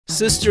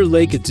Sister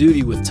Leika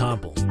duty with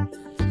tompel.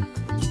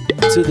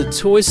 To the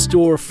toy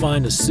store,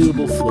 find a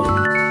suitable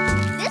float.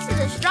 This is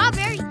a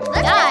strawberry. Let's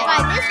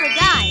buy this for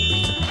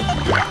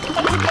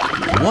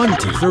guys. 1,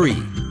 2, 3.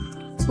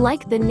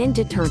 Like the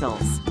Ninja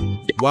Turtles.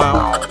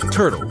 Wow,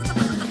 turtle.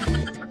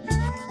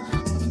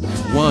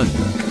 1.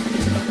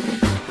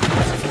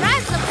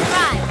 Subscribe.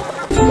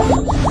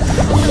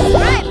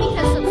 Subscribe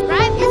because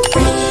subscribe is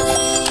free.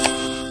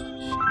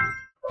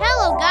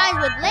 Hello guys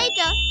with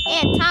Leika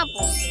and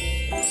Tompel.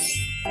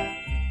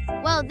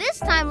 Well, this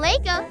time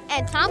Leika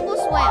and Tompel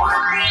swim.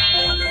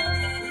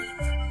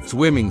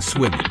 Swimming.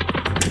 Swimming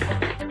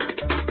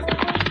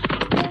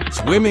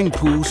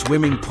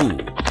pool.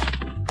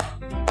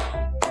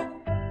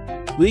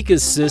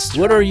 Leika's sister.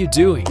 What are you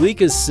doing?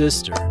 Leika's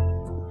sister.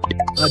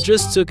 I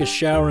just took a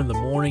shower in the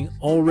morning,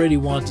 already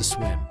want to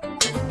swim.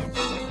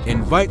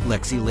 Invite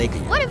Lexie, Leika.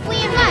 What if we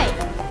invite?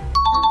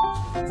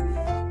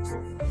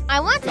 I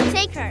want to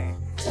take her.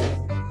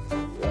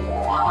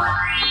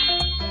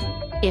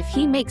 If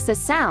he makes a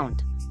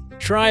sound.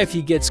 Try if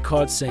he gets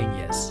caught saying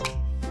yes.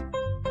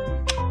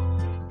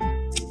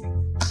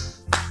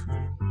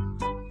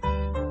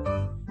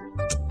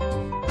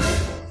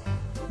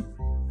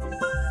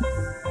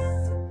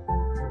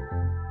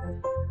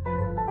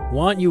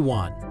 Want?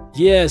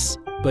 Yes,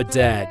 but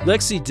Dad,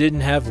 Lexie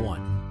didn't have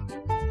one.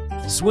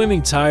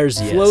 Swimming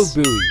tires, yes. Float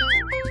buoy.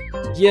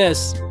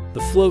 Yes, the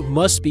float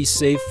must be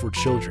safe for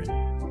children.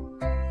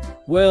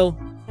 Well,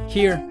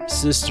 here,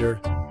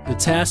 sister, the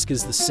task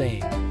is the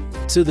same.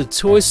 To the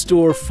toy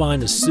store,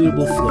 find a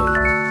suitable float.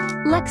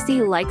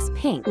 Lexie likes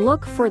pink.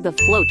 Look for the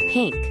float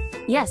pink.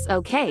 Yes,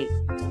 okay.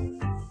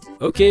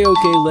 Okay,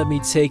 let me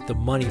take the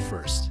money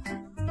first.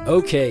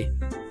 Okay.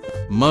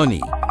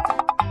 Money.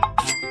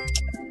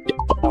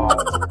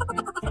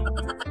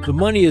 The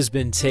money has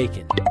been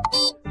taken.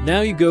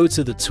 Now you go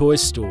to the toy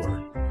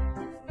store.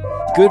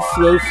 Good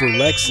float for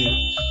Lexie.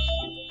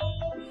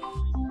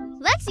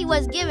 Lexie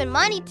was given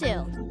money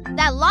to.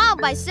 That law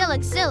by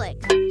Silic.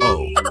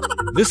 Oh,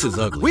 this is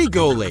ugly. We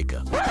go,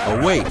 Leika. Oh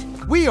wait,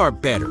 we are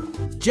better.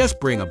 Just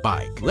bring a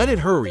bike. Let it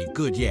hurry,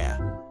 good, yeah.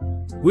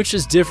 Which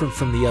is different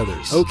from the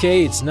others.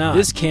 Okay, it's not.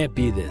 This can't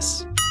be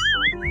this.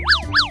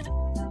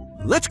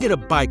 Let's get a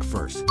bike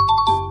first.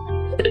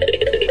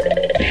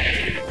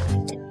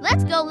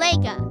 Let's go,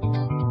 Leika.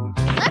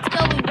 Let's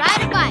go, we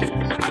ride a bike.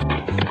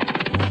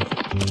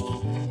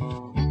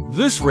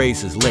 This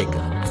race is Leika.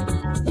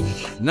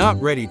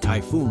 Not ready,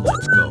 Typhoon,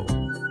 let's go.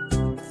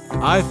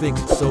 I think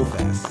it's so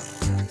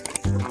fast.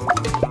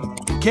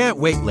 Can't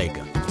wait,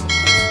 Leika.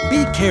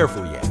 Be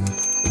careful yet.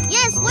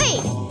 Yes,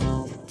 wait.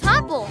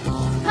 Tompel,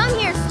 come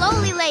here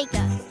slowly,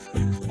 Leika.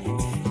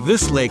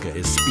 This Leika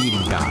is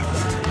speeding, guys.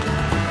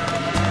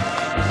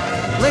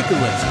 Leika,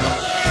 let's go.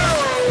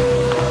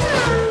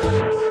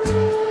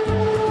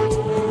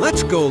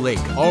 Let's go,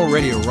 Leika.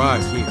 Already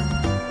arrived here.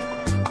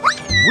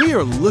 We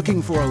are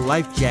looking for a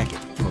life jacket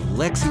for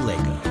Lexie,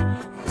 Leika.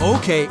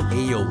 Okay,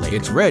 ayo, Leika.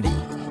 It's ready.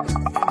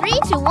 3,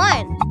 2,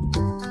 1.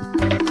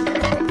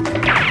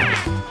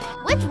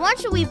 Which one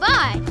should we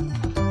buy?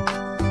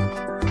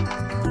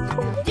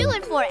 Do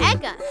it for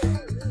Eka.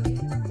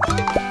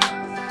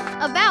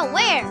 About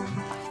where?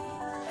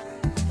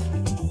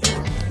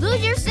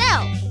 Lose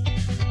yourself.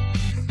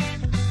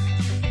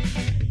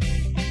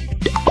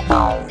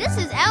 This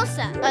is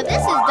Elsa.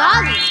 This is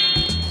Dolly.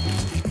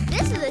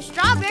 This is a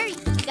strawberry.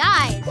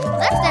 Guys,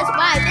 let's just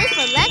buy this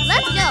for Lex.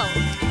 Let's go.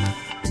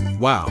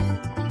 Wow,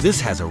 this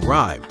has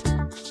arrived.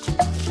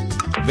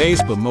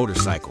 Vespa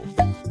motorcycle.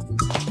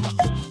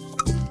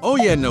 Oh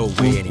yeah, no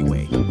way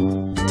anyway.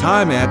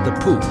 Time at the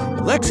pool.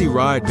 Lexie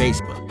ride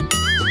Vespa.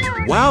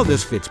 Wow,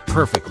 this fits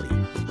perfectly.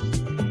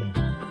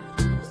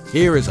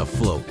 Here is a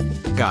float,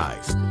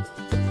 guys.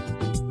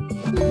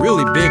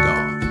 Really big,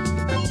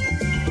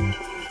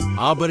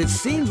 but it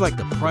seems like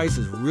the price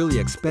is really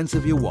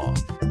expensive, you all.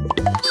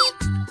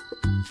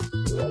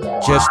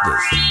 Just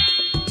this.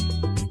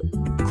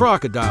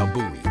 Crocodile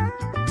buoy.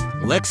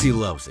 Lexie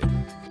loves it.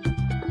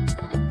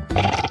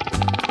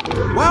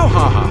 Wow,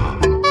 ha.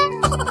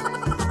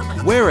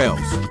 Where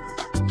else?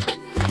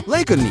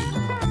 Leika need.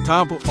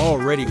 Tompel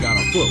already got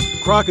a float.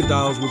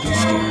 Crocodiles would be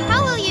scared.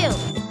 How will you?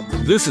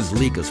 This is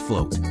Leika's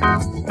float.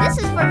 This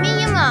is for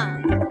me and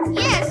Mom.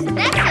 Yes,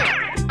 that's it.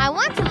 I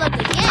want to look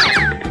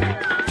again.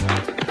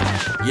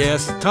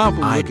 Yes,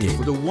 Tompel looking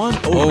for the one.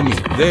 Oh, me.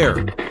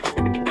 There.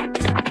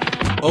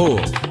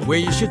 Oh, where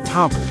you should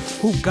Tompel.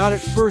 Who got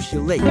it first,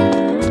 you late.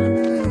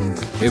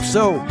 If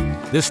so,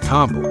 this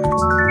Tompel.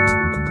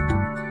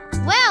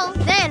 Well,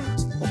 then,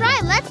 try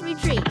let's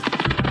retreat.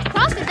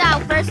 Crocodile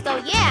first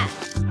though, yeah.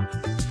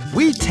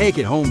 We take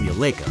it home, you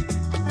Leika.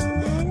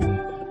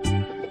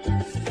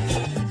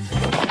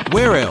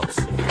 Where else?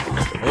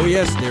 Oh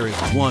yes, there is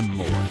one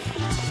more.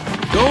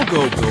 Go,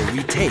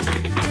 we take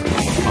it.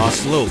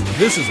 Slowly.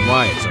 This is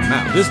why it's a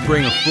mouth. This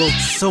bring afloat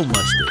so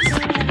much this.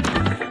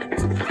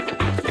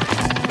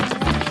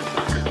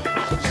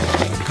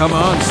 Come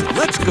on,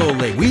 let's go,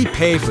 Leika. We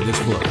pay for this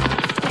float.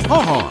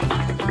 Ha.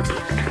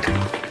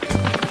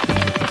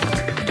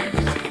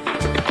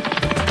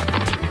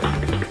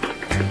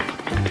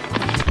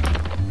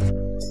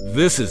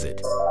 This is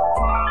it.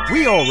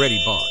 We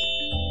already bought.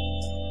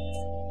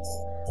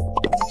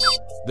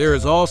 There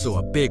is also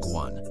a big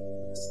one.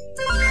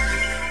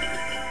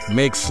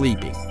 Make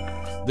sleeping.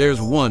 There's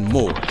one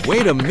more.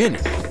 Wait a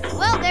minute.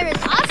 Well, there is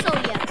also,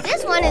 yeah.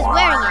 This one is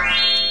wearing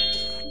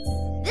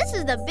it. This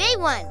is the big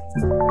one.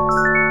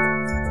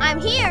 I'm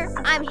here.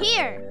 I'm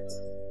here.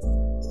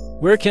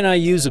 Where can I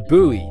use a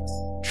buoy?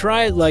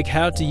 Try it like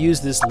how to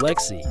use this,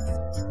 Lexie.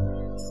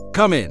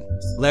 Come in,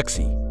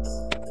 Lexie.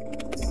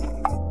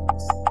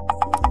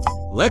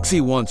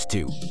 Lexie wants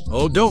to.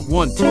 Oh, don't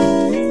want to.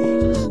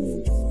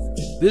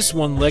 This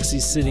one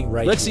Lexie's sitting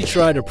right. Lexie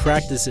try to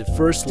practice it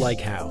first like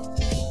how?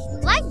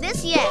 Like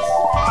this, yes.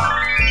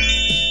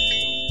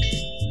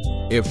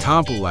 If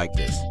tompel like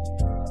this.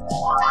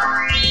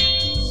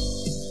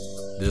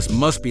 This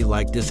must be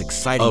like this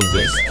exciting of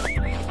this.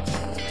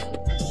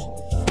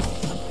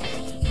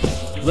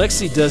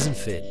 Lexie doesn't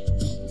fit.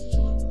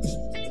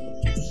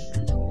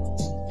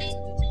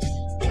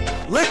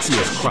 Lexie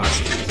is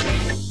crossing.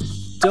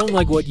 Don't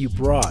like what you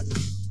brought.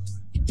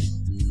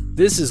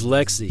 This is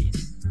Lexie.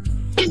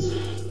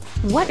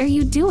 What are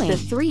you doing? The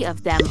three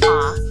of them,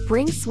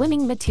 bring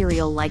swimming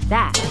material like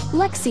that.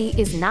 Lexie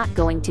is not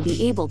going to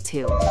be able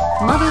to.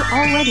 Mother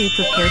already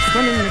prepared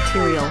swimming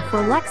material for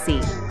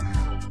Lexie.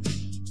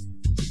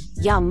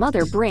 Yeah,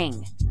 Mother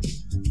bring.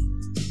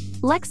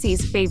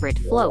 Lexie's favorite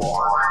float.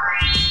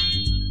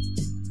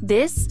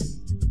 This?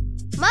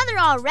 Mother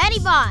already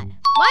bought.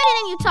 Why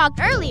didn't you talk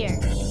earlier?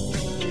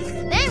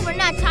 Then we're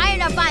not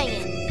tired of buying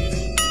it.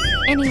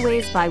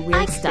 Anyways, buy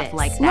weird stuff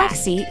like that.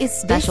 Lexie is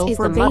special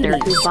for the mother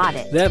who bought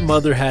it. That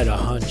mother had a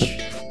hunch.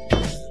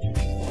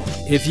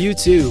 If you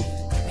too,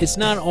 it's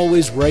not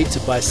always right to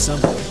buy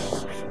something.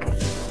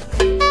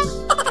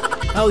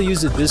 I'll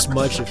use it this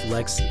much if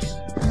Lexie.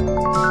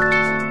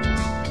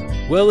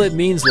 Well, it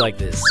means like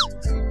this.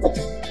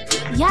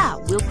 Yeah,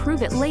 we'll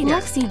prove it later.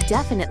 Lexie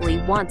definitely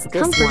wants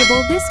this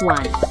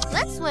one.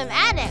 Let's swim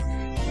Adik.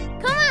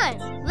 Come on,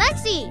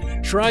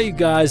 Lexie. Try, you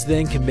guys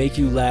then can make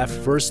you laugh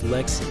first,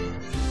 Lexie.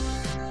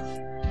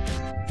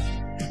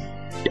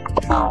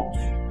 How?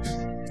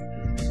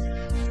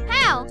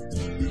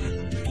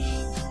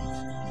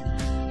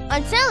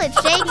 Until it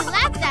shakes,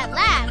 laugh that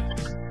laugh.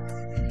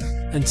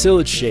 Until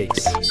it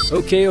shakes.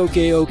 Okay.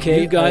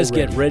 You guys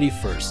get ready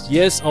first.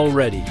 Yes,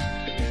 already.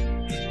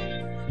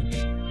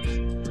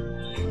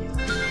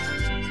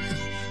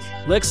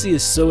 Lexie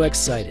is so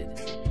excited.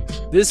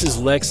 This is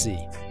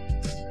Lexie.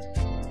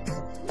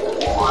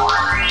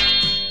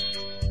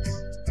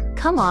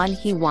 Come on,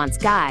 he wants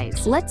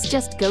guys. Let's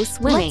just go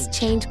swimming. Let's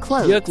change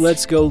clothes. Yuck,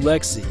 let's go,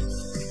 Lexie.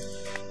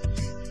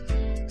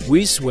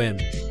 We swim.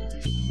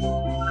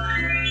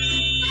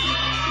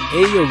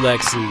 Ayo,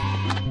 Lexie.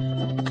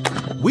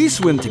 We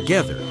swim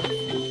together.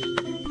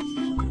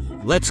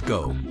 Let's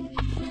go.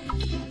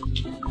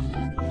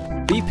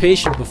 Be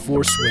patient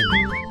before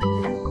swimming.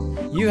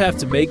 You have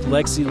to make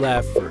Lexie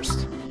laugh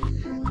first.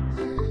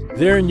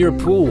 They're in your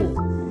pool.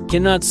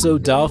 Cannot sew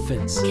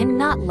dolphins.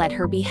 Cannot let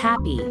her be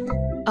happy.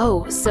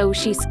 Oh, so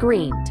she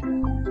screamed.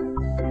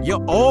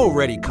 You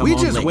already come on. We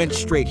just Leika. went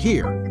straight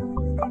here.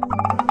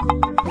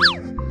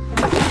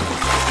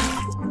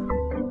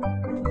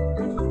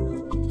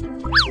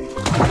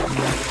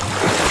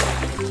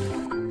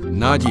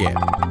 Not yet.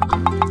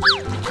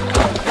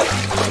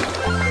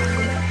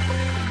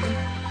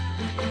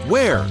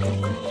 Where?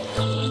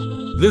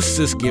 This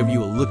sis give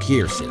you a look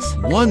here, sis.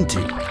 1, 2.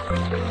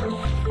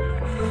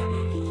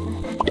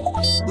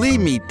 Leave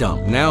me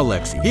dumb. Now,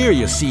 Lexie, here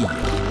you see.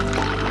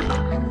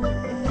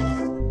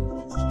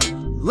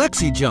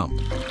 Lexie jump.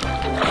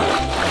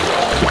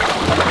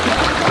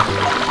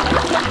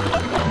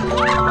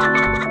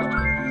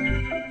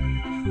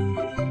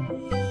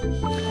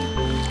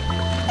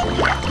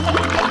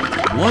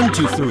 One,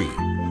 2, 3.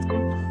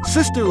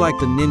 Sister like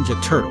the Ninja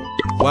Turtle.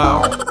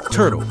 Wow,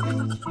 turtle.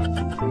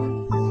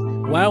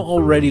 Wow,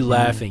 already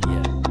laughing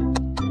yet?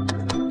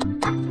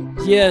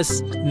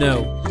 Yes,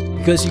 no,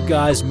 because you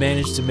guys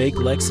managed to make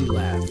Lexie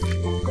laugh.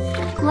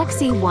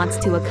 Lexie wants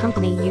to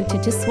accompany you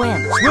to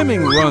swim.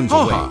 Swimming runs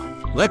away.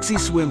 Lexie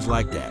swims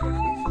like that.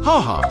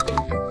 Ha-ha.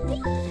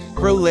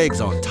 Her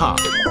legs on top.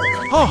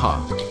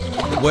 Ha-ha.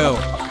 Well,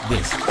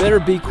 this. Better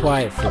be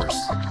quiet first.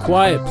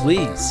 Quiet,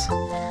 please.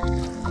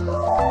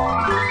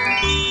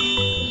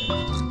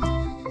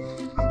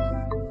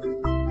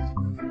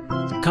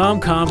 Calm.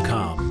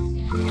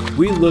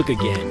 We look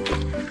again.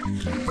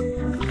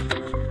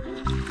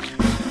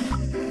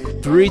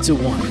 3 to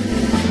 1.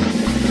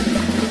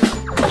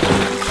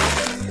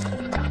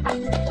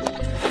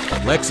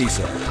 Lexie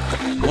said,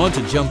 want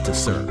to jump to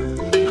serve.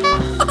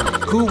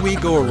 Who we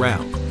go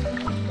around?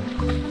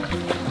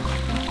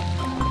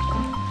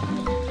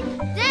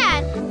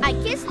 Dad, I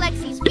kissed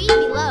Lexie's feet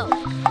below.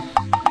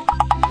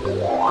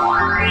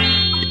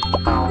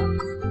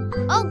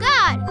 Oh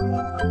God!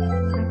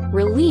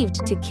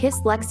 Relieved to kiss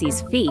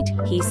Lexie's feet,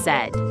 he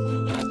said.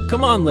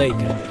 Come on,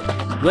 Leika.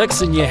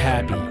 Lexie, you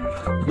happy.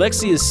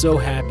 Lexie is so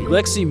happy.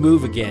 Lexie,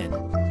 move again.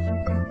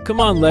 Come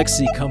on,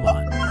 Lexie, come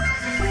on.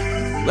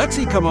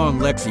 Lexie, come on,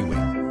 Lexie,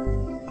 win.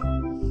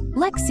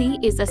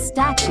 Lexie is a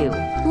statue.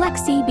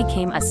 Lexie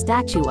became a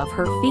statue of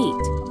her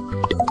feet.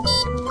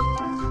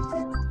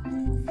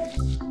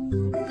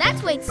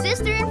 That's Wade's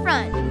sister in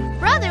front.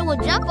 Brother will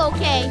jump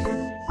okay.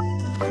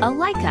 A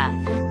Leika.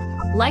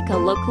 Leika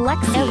look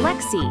Lexie. A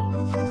Lexie.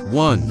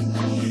 1.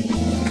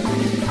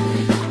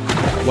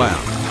 Wow.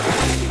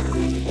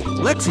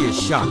 Lexie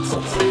is shocked,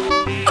 sis.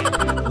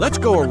 Let's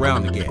go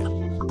around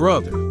again.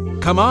 Brother,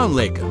 come on,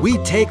 Leika. We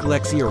take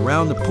Lexie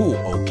around the pool,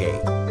 okay?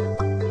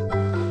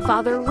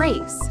 Father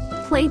race.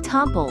 Play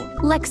tompel.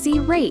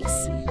 Lexie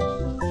race.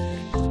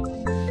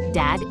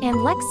 Dad and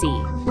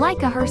Lexie.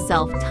 Leika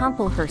herself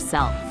tompel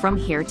herself from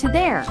here to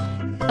there.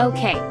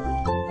 Okay.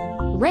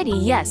 Ready,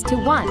 yes to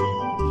 1.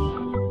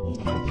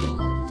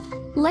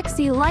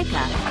 Lexie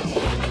Leika.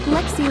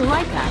 Lexie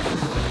Leika.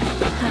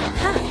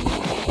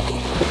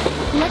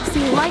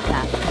 Lexie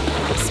Leika.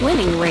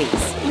 Swimming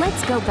race.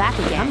 Let's go back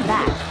again. Come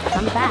back.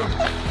 Come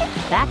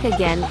back. Back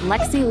again.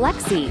 Lexie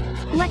Lexie.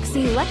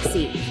 Lexie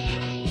Lexie.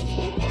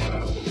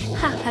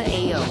 Ha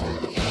ayo.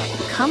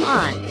 Come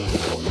on.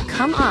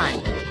 Come on.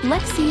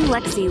 Lexie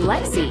Lexie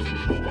Lexie.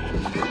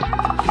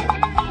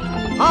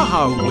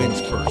 Haha, who wins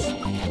first?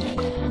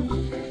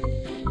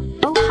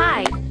 Oh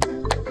hi.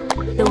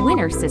 The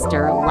winner,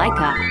 sister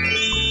Leika.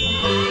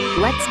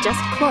 Let's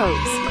just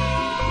close.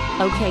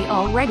 Okay,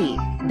 already.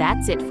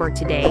 That's it for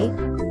today.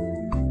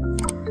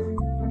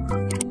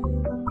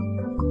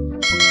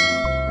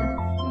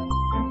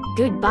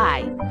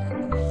 Goodbye.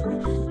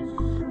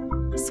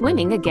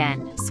 Swimming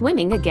again.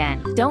 Swimming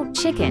again. Don't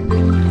chicken.